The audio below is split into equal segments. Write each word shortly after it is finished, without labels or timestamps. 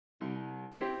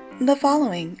The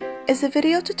following is a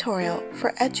video tutorial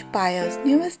for EdgeBio's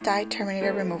newest Dye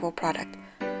Terminator Removal product,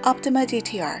 Optima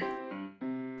DTR.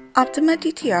 Optima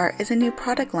DTR is a new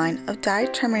product line of Dye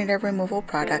Terminator Removal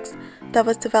products that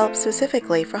was developed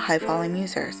specifically for high-volume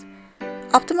users.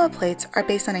 Optima plates are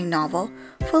based on a novel,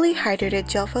 fully hydrated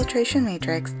gel filtration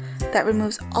matrix that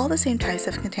removes all the same types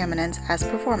of contaminants as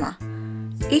Performa.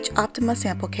 Each Optima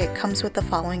sample kit comes with the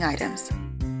following items.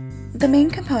 The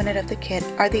main component of the kit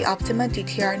are the Optima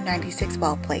DTR 96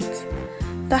 well plates.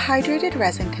 The hydrated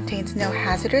resin contains no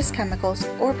hazardous chemicals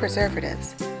or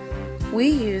preservatives. We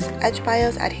use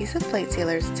EdgeBio's adhesive plate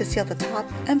sealers to seal the top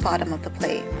and bottom of the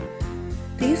plate.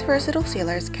 These versatile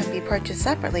sealers can be purchased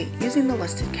separately using the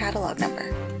listed catalog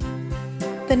number.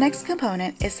 The next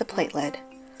component is the plate lid.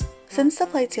 Since the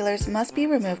plate sealers must be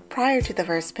removed prior to the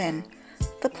first spin,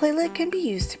 the plate lid can be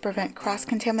used to prevent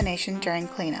cross-contamination during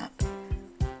cleanup.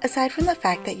 Aside from the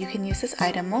fact that you can use this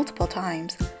item multiple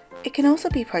times, it can also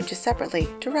be purchased separately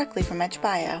directly from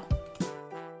EdgeBio.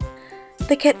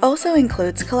 The kit also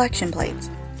includes collection plates.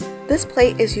 This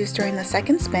plate is used during the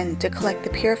second spin to collect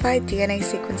the purified DNA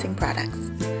sequencing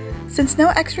products. Since no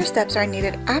extra steps are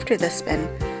needed after this spin,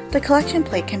 the collection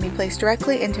plate can be placed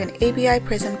directly into an ABI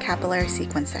Prism capillary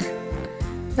sequencer.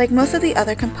 Like most of the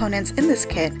other components in this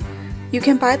kit, you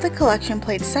can buy the collection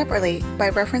plates separately by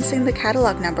referencing the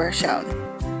catalog number shown.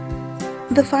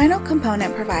 The final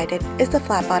component provided is the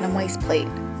flat bottom waste plate.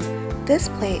 This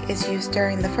plate is used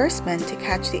during the first spin to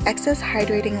catch the excess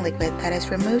hydrating liquid that is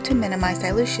removed to minimize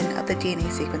dilution of the DNA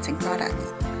sequencing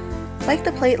products. Like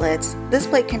the plate lids, this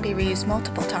plate can be reused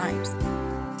multiple times.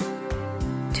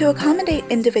 To accommodate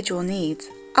individual needs,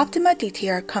 Optima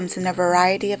DTR comes in a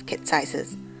variety of kit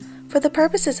sizes. For the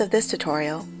purposes of this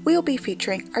tutorial, we will be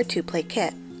featuring our 2-plate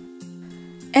kit.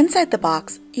 Inside the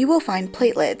box, you will find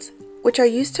plate lids, which are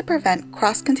used to prevent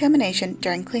cross-contamination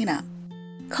during cleanup.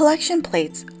 Collection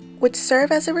plates, which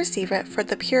serve as a receiver for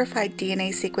the purified DNA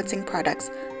sequencing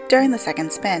products during the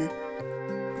second spin.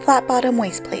 Flat bottom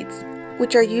waste plates,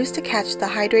 which are used to catch the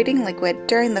hydrating liquid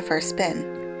during the first spin.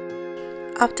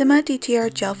 Optima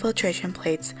DTR gel filtration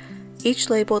plates, each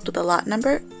labeled with a lot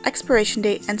number, expiration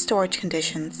date, and storage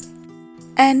conditions.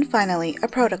 And finally, a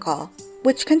protocol,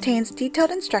 which contains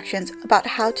detailed instructions about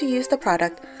how to use the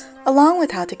product along with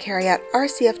how to carry out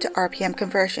RCF to RPM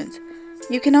conversions.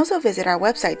 You can also visit our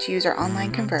website to use our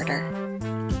online converter.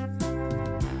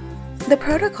 The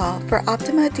protocol for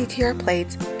Optima DTR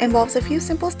plates involves a few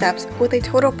simple steps with a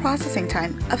total processing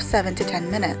time of 7 to 10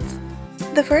 minutes.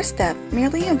 The first step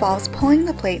merely involves pulling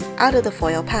the plate out of the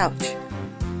foil pouch.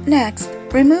 Next,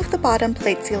 remove the bottom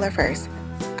plate sealer first.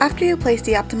 After you place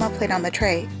the Optima plate on the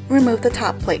tray, remove the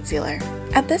top plate sealer.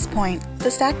 At this point, the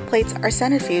stacked plates are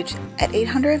centrifuged at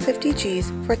 850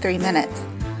 Gs for 3 minutes.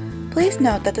 Please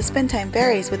note that the spin time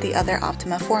varies with the other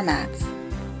Optima formats.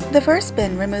 The first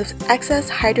spin removes excess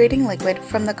hydrating liquid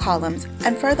from the columns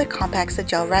and further compacts the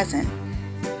gel resin.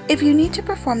 If you need to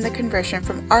perform the conversion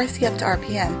from RCF to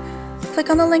RPM, click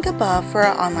on the link above for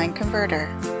our online converter.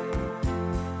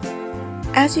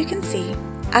 As you can see,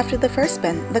 after the first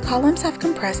spin, the columns have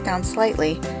compressed down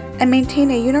slightly and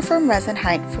maintain a uniform resin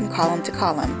height from column to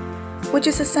column, which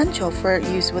is essential for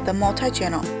use with a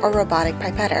multi-channel or robotic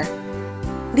pipettor.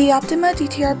 The Optima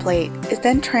DTR plate is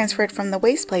then transferred from the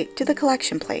waste plate to the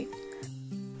collection plate.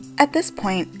 At this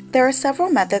point, there are several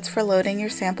methods for loading your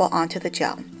sample onto the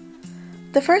gel.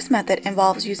 The first method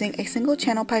involves using a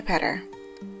single-channel pipettor.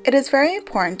 It is very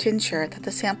important to ensure that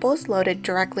the sample is loaded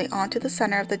directly onto the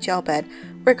center of the gel bed,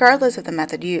 regardless of the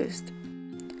method used.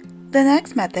 The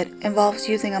next method involves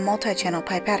using a multi-channel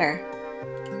pipettor.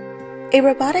 A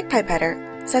robotic pipettor,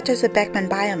 such as a Beckman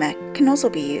Biomech, can also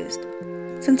be used.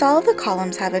 Since all of the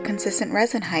columns have a consistent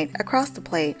resin height across the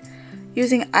plate,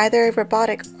 using either a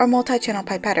robotic or multi-channel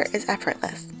pipettor is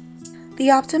effortless. The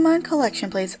Optima and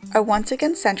collection plates are once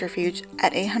again centrifuged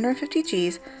at 850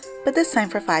 Gs, but this time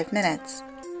for 5 minutes.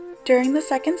 During the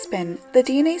second spin, the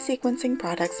DNA sequencing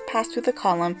products pass through the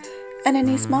column and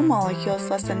any small molecules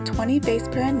less than 20 base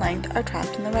pair in length are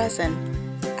trapped in the resin.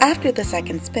 After the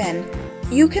second spin,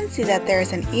 you can see that there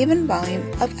is an even volume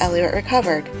of eluate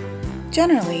recovered.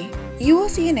 Generally, you will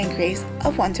see an increase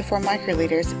of 1 to 4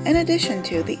 microliters in addition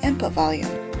to the input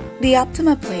volume. The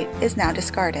Optima plate is now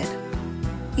discarded.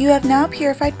 You have now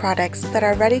purified products that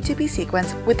are ready to be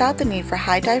sequenced without the need for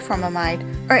high diformamide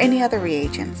or any other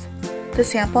reagents. The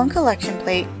sample and collection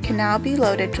plate can now be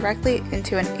loaded directly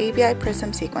into an ABI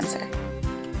Prism sequencer.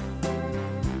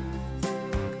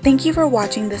 Thank you for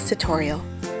watching this tutorial.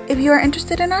 If you are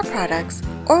interested in our products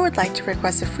or would like to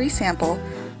request a free sample,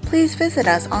 please visit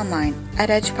us online at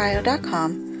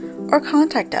edgebio.com or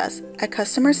contact us at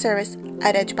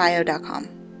customerservice@edgebio.com.